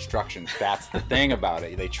without any instructions. That's the thing about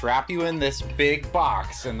it. They trap you in this big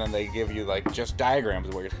box and then they give you like just diagrams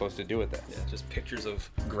of what you're supposed to do with it. Yeah, just pictures of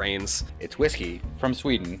grains. It's whiskey from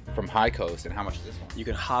Sweden, from High Coast. And how much is this one? You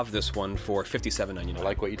can have this one for $57.99. I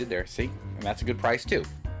like what you did there. See? And that's a good price too.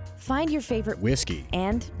 Find your favorite whiskey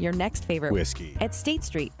and your next favorite whiskey at State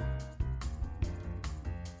Street.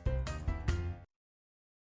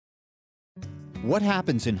 What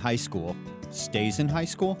happens in high school stays in high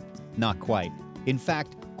school? Not quite. In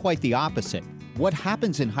fact, quite the opposite. What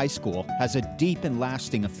happens in high school has a deep and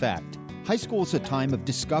lasting effect. High school is a time of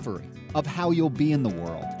discovery, of how you'll be in the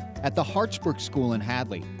world. At the Hartsbrook School in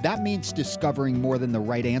Hadley, that means discovering more than the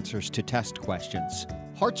right answers to test questions.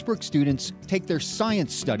 Hartsbrook students take their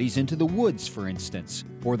science studies into the woods, for instance,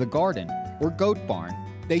 or the garden, or goat barn.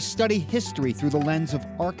 They study history through the lens of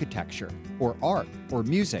architecture, or art, or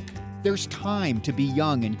music. There's time to be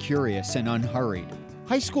young and curious and unhurried.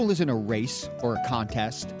 High school isn't a race or a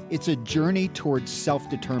contest. It's a journey towards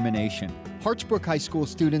self-determination. Hartsbrook High School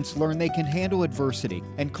students learn they can handle adversity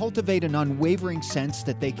and cultivate an unwavering sense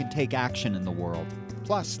that they can take action in the world.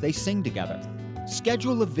 Plus, they sing together.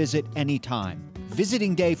 Schedule a visit anytime.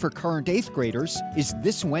 Visiting day for current 8th graders is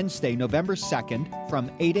this Wednesday, November 2nd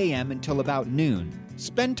from 8 a.m. until about noon.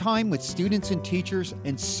 Spend time with students and teachers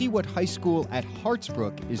and see what high school at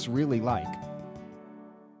Hartsbrook is really like.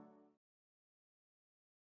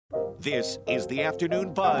 This is the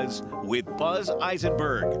Afternoon Buzz with Buzz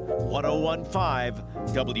Eisenberg, 1015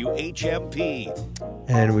 WHMP.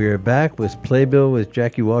 And we are back with Playbill with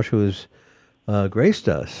Jackie Walsh, who has graced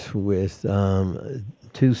us with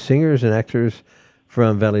 2 singers and actors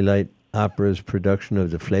from Valley Light Opera's production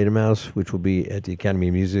of The Fledermaus, which will be at the Academy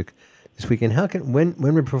of Music this weekend. When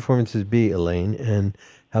will performances be, Elaine, and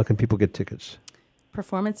how can people get tickets?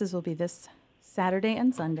 Performances will be this Saturday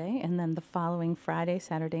and Sunday, and then the following Friday,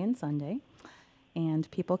 Saturday, and Sunday. And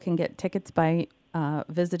people can get tickets by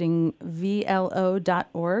visiting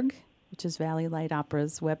VLO.org, which is Valley Light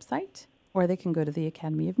Opera's website, or they can go to the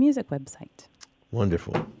Academy of Music website.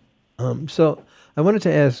 Wonderful. So I wanted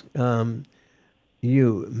to ask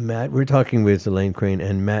you, Matt, we're talking with Elaine Crane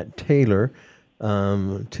and Matt Taylor,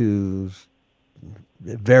 two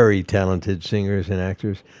very talented singers and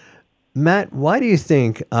actors. Matt, why do you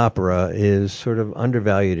think opera is sort of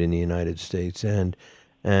undervalued in the United States, and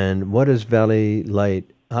what does Valley Light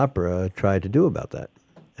Opera try to do about that,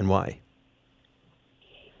 and why?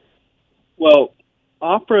 Well,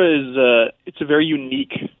 opera is it's a very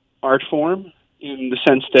unique art form in the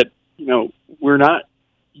sense that, you know, we're not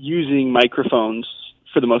using microphones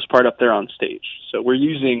for the most part up there on stage. So we're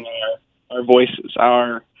using our voices,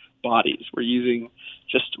 our bodies. We're using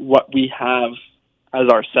just what we have as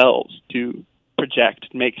ourselves to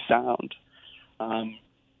project, make sound.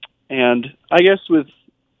 And I guess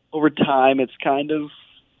over time,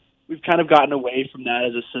 we've kind of gotten away from that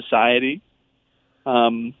as a society.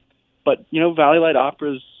 But, you know, Valley Light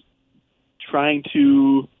Opera's trying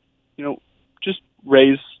to, you know, just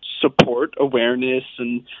raise support, awareness,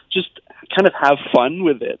 and just kind of have fun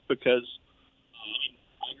with it, because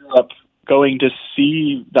I grew up going to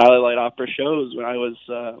see Valley Light Opera shows when I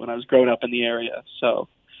was growing up in the area. So,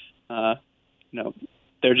 you know,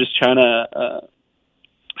 they're just trying to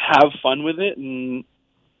have fun with it and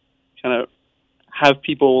kind of have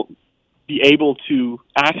people be able to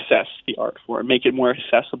access the art form, make it more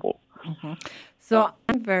accessible. Mm-hmm. So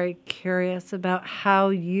I'm very curious about how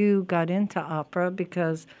you got into opera,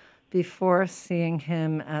 because before seeing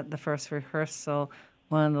him at the first rehearsal,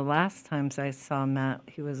 one of the last times I saw Matt,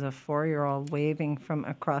 he was a 4-year-old waving from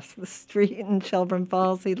across the street in Shelburne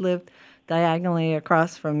Falls. He lived diagonally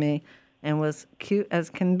across from me and was cute as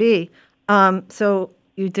can be. So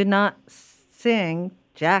you did not sing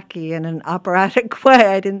Jackie in an operatic way.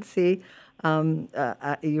 I didn't see.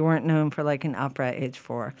 You weren't known for like an opera at age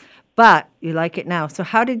 4. But you like it now. So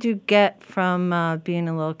how did you get from being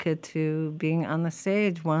a little kid to being on the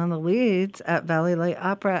stage, one of the leads at Valley Light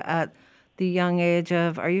Opera at the young age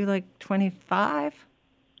of, are you like 25?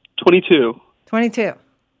 22. 22.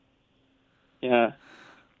 Yeah.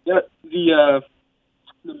 Yeah. The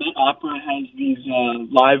Met Opera has these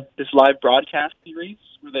live broadcast series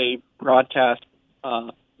where they broadcast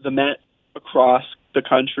the Met across the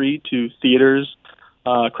country to theaters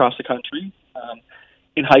across the country.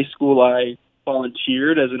 In high school, I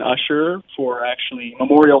volunteered as an usher for actually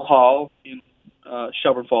Memorial Hall in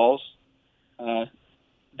Shelburne Falls.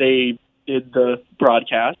 They did the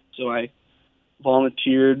broadcast, so I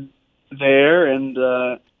volunteered there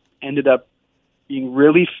and ended up being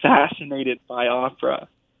really fascinated by opera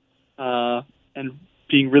and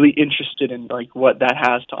being really interested in like what that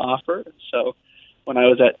has to offer. So when I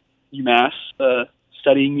was at UMass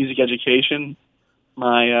studying music education,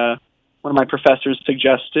 one of my professors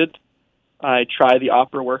suggested I try the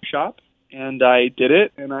opera workshop, and I did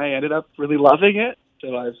it, and I ended up really loving it.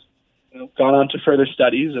 So I've gone on to further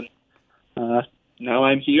studies, and now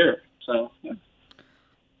I'm here. So yeah.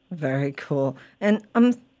 Very cool. And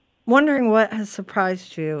I'm wondering what has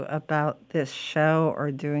surprised you about this show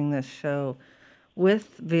or doing this show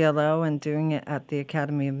with VLO and doing it at the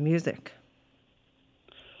Academy of Music.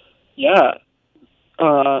 Yeah.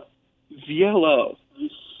 VLO. The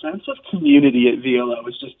sense of community at VLO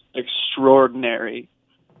is just extraordinary.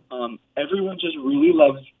 Everyone just really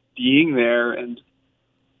loves being there, and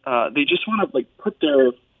they just want to like put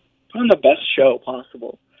on the best show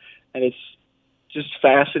possible. And it's just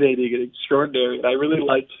fascinating and extraordinary. And I really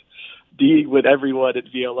liked being with everyone at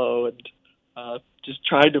VLO and just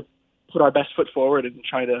trying to put our best foot forward and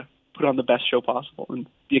try to put on the best show possible. And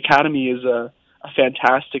the Academy is a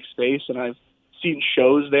fantastic space, and I've seen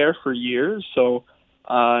shows there for years, so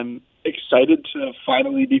I'm excited to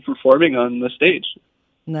finally be performing on the stage.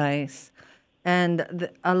 Nice. And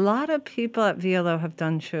a lot of people at VLO have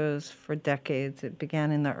done shows for decades. It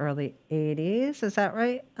began in the early 80s. Is that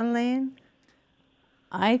right, Elaine?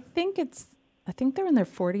 I think they're in their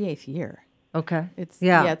 48th year. Okay.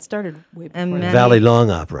 Yeah, it started way before that. Valley Long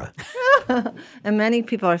Opera. And many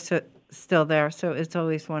people are still there, so it's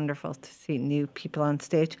always wonderful to see new people on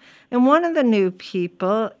stage. And one of the new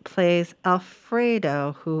people plays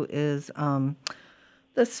Alfredo, who is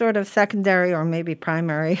the sort of secondary or maybe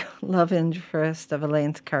primary love interest of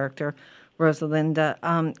Elaine's character, Rosalinda.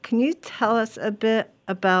 Can you tell us a bit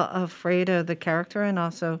about Alfredo, the character, and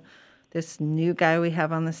also this new guy we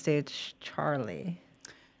have on the stage, Charlie?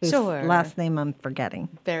 Whose last name I'm forgetting.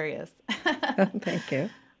 There he is. Thank you.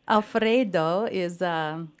 Alfredo is,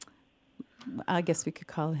 I guess we could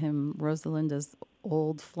call him Rosalinda's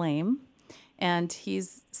old flame. and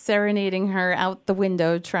he's serenading her out the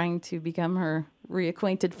window, trying to become her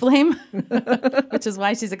reacquainted flame, which is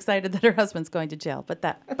why she's excited that her husband's going to jail. But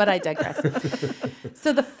I digress.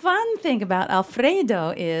 So the fun thing about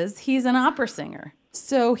Alfredo is he's an opera singer.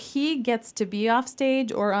 So he gets to be off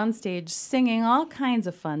stage or on stage singing all kinds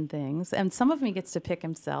of fun things, and some of them he gets to pick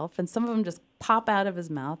himself, and some of them just pop out of his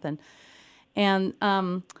mouth. And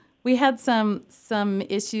we had some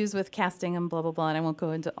issues with casting and blah, blah, blah, and I won't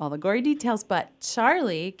go into all the gory details, but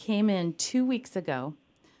Charlie came in 2 weeks ago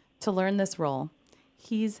to learn this role.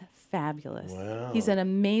 He's fabulous. Wow. He's an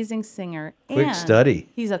amazing singer. Quick study.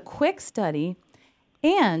 He's a quick study,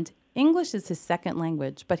 and English is his second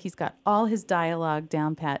language, but he's got all his dialogue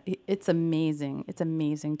down pat. It's amazing. It's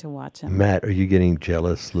amazing to watch him. Matt, are you getting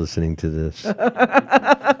jealous listening to this?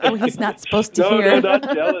 Oh, he's not supposed to hear. No,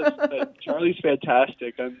 not jealous. Charlie's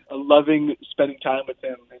fantastic. I'm loving spending time with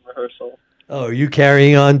him in rehearsal. Oh, are you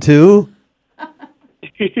carrying on too?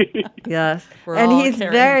 Yes. We're And all he's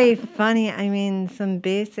carrying very funny. I mean, some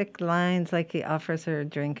basic lines, like he offers her a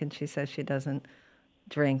drink and she says she doesn't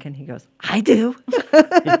drink, and he goes, I do.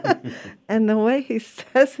 And the way he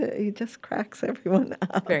says it, he just cracks everyone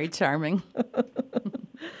up. Very charming.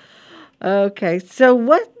 Okay,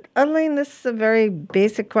 so Elaine, this is a very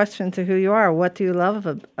basic question to who you are. What do you love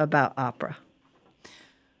about opera?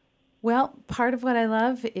 Well, part of what I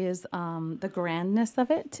love is the grandness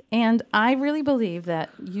of it. And I really believe that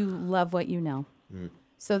you love what you know.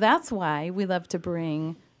 So that's why we love to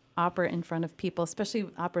bring opera in front of people, especially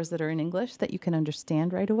operas that are in English that you can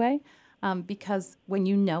understand right away. Because when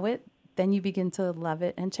you know it, then you begin to love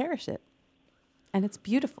it and cherish it. And it's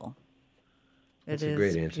beautiful. That's a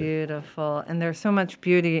great answer. Beautiful. And there's so much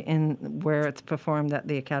beauty in where it's performed at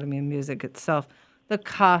the Academy of Music itself. The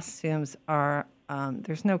costumes are,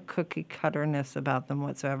 there's no cookie cutterness about them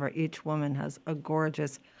whatsoever. Each woman has a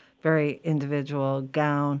gorgeous, very individual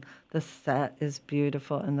gown. The set is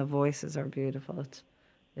beautiful and the voices are beautiful.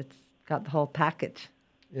 It's got the whole package.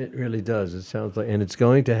 It really does. It sounds like, and it's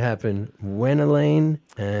going to happen when, Elaine?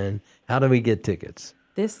 And how do we get tickets?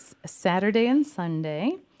 This Saturday and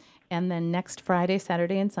Sunday, and then next Friday,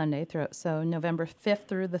 Saturday, and Sunday. So November 5th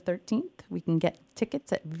through the 13th, we can get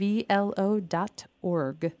tickets at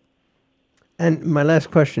vlo.org. And my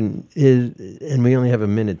last question is, and we only have a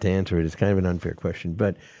minute to answer it, it's kind of an unfair question,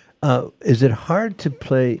 but is it hard to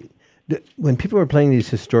play, when people are playing these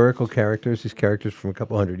historical characters, these characters from a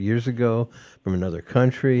couple hundred years ago, from another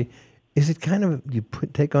country, is it kind of,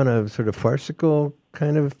 take on a sort of farcical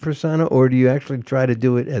kind of persona, or do you actually try to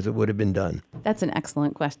do it as it would have been done? That's an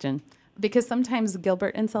excellent question. Because sometimes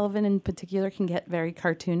Gilbert and Sullivan in particular can get very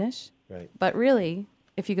cartoonish. Right. But really,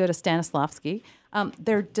 if you go to Stanislavski,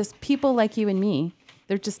 they're just people like you and me.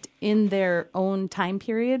 They're just in their own time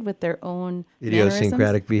period with their own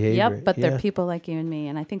idiosyncratic behavior. Yep, but they're people like you and me.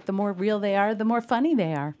 And I think the more real they are, the more funny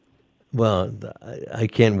they are. Well, I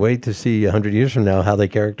can't wait to see 100 years from now how they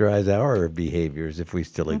characterize our behaviors if we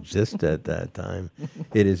still exist at that time.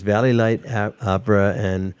 It is Valley Light Opera,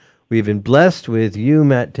 and we've been blessed with you,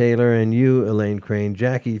 Matt Taylor, and you, Elaine Crane.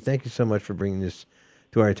 Jackie, thank you so much for bringing this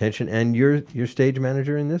to our attention. And you're stage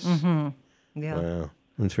manager in this? Mm-hmm. Yeah. Wow.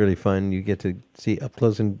 It's really fun. You get to see up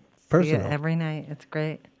close and personal. See it every night. It's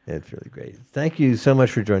great. It's really great. Thank you so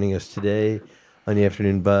much for joining us today on the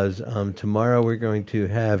Afternoon Buzz. Tomorrow we're going to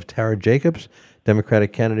have Tara Jacobs,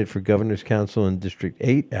 Democratic candidate for Governor's Council in District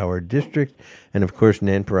 8, our district, and of course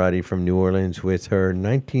Nan Parati from New Orleans with her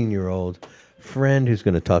 19-year-old friend who's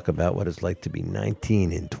going to talk about what it's like to be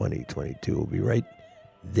 19 in 2022. We'll be right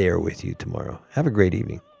there with you tomorrow. Have a great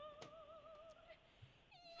evening.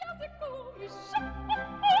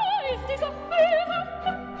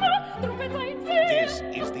 This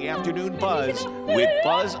is the Afternoon Buzz with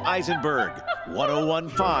Buzz Eisenberg,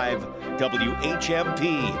 1015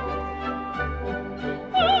 WHMP.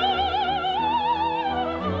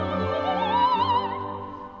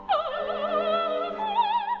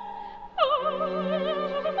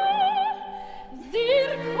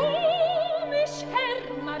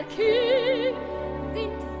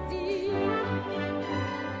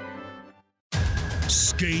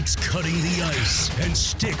 Skates cutting the ice and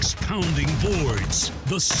sticks pounding boards.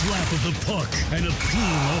 The slap of the puck and a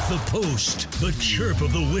ping off the post. The chirp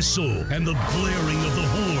of the whistle and the blaring of the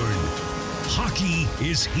horn. Hockey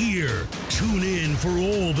is here. Tune in for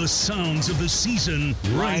all the sounds of the season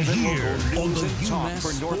right here on the Talk UMass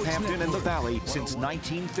for Sports Northampton Network. and the Valley since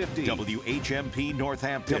 1950. WHMP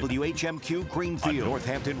Northampton, WHMQ Greenfield, a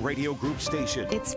Northampton Radio Group station. It's